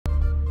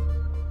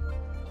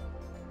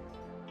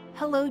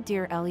Hello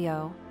dear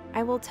Leo,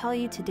 I will tell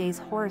you today's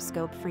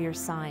horoscope for your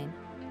sign.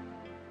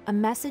 A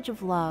message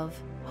of love,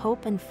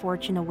 hope and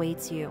fortune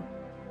awaits you.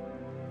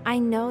 I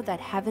know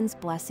that heaven's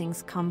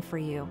blessings come for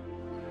you.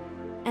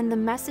 And the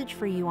message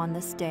for you on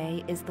this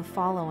day is the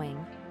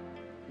following.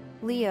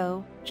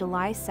 Leo,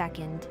 July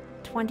 2nd,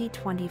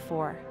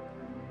 2024.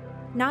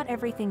 Not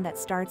everything that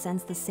starts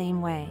ends the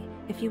same way.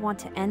 If you want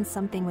to end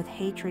something with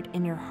hatred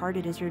in your heart,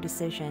 it is your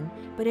decision.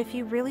 But if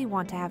you really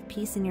want to have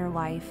peace in your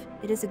life,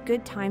 it is a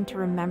good time to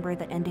remember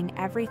that ending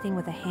everything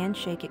with a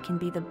handshake, it can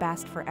be the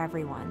best for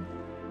everyone.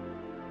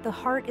 The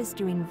heart is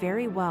doing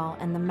very well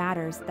and the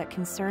matters that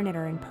concern it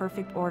are in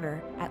perfect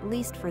order, at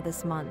least for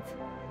this month.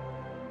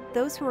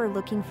 Those who are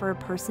looking for a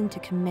person to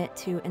commit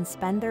to and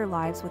spend their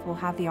lives with will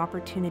have the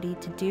opportunity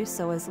to do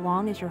so as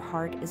long as your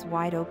heart is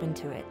wide open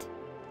to it.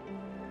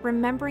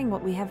 Remembering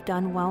what we have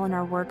done well in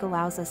our work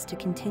allows us to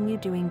continue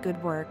doing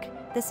good work.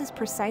 This is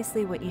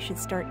precisely what you should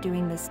start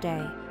doing this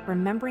day,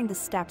 remembering the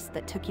steps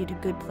that took you to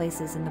good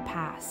places in the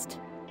past.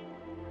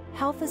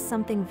 Health is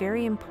something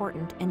very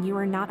important and you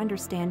are not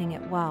understanding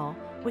it well,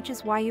 which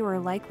is why you are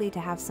likely to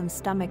have some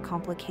stomach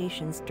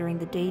complications during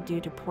the day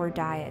due to poor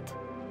diet.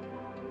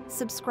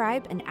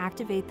 Subscribe and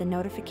activate the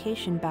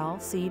notification bell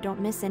so you don't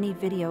miss any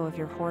video of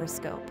your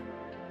horoscope.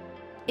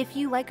 If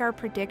you like our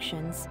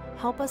predictions,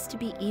 help us to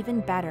be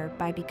even better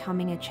by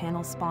becoming a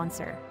channel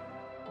sponsor.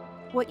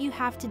 What you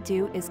have to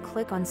do is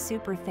click on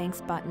Super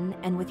Thanks button,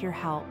 and with your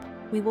help,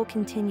 we will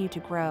continue to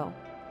grow.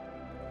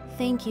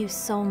 Thank you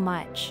so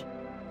much.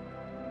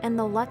 And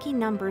the lucky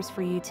numbers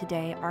for you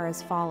today are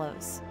as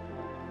follows: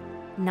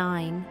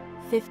 9,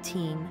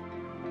 15,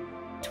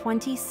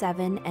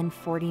 27 and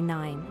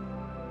 49.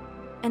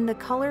 And the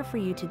color for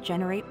you to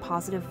generate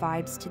positive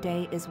vibes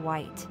today is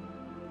white.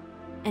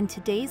 And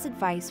today's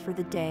advice for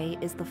the day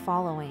is the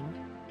following.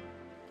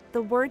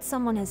 The words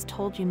someone has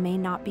told you may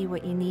not be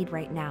what you need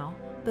right now,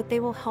 but they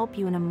will help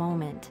you in a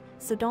moment,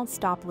 so don't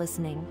stop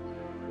listening.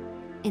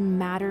 In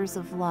matters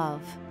of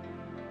love,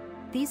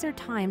 these are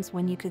times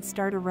when you could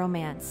start a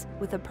romance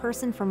with a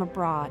person from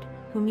abroad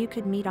whom you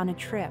could meet on a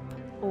trip,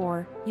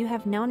 or you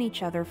have known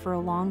each other for a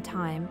long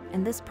time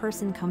and this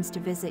person comes to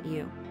visit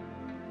you.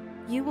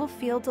 You will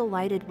feel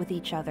delighted with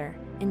each other,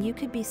 and you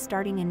could be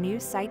starting a new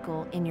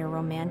cycle in your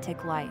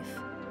romantic life.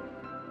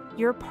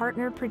 Your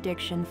partner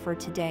prediction for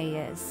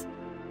today is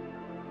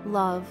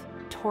love,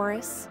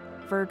 Taurus,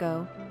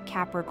 Virgo,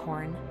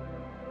 Capricorn.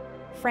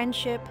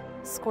 Friendship,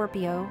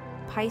 Scorpio,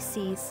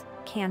 Pisces,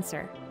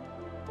 Cancer.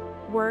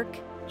 Work,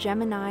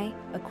 Gemini,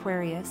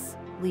 Aquarius,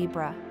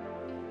 Libra.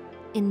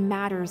 In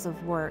matters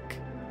of work,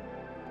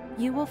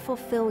 you will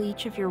fulfill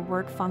each of your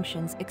work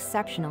functions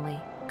exceptionally,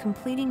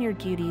 completing your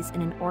duties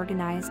in an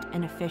organized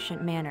and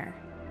efficient manner.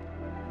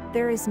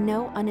 There is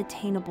no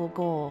unattainable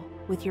goal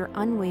with your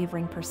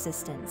unwavering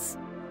persistence.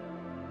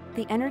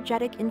 The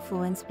energetic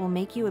influence will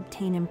make you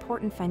obtain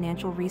important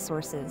financial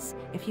resources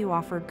if you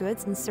offer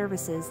goods and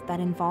services that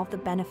involve the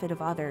benefit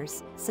of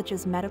others, such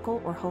as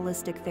medical or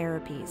holistic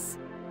therapies.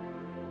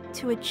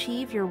 To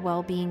achieve your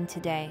well-being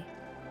today,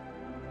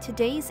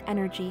 today's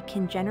energy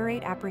can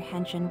generate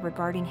apprehension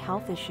regarding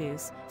health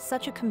issues.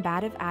 Such a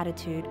combative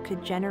attitude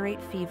could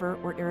generate fever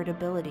or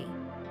irritability.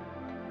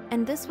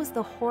 And this was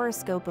the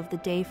horoscope of the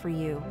day for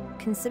you.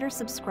 Consider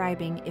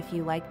subscribing if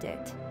you liked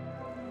it.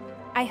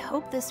 I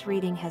hope this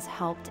reading has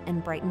helped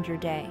and brightened your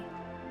day.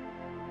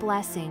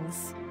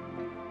 Blessings.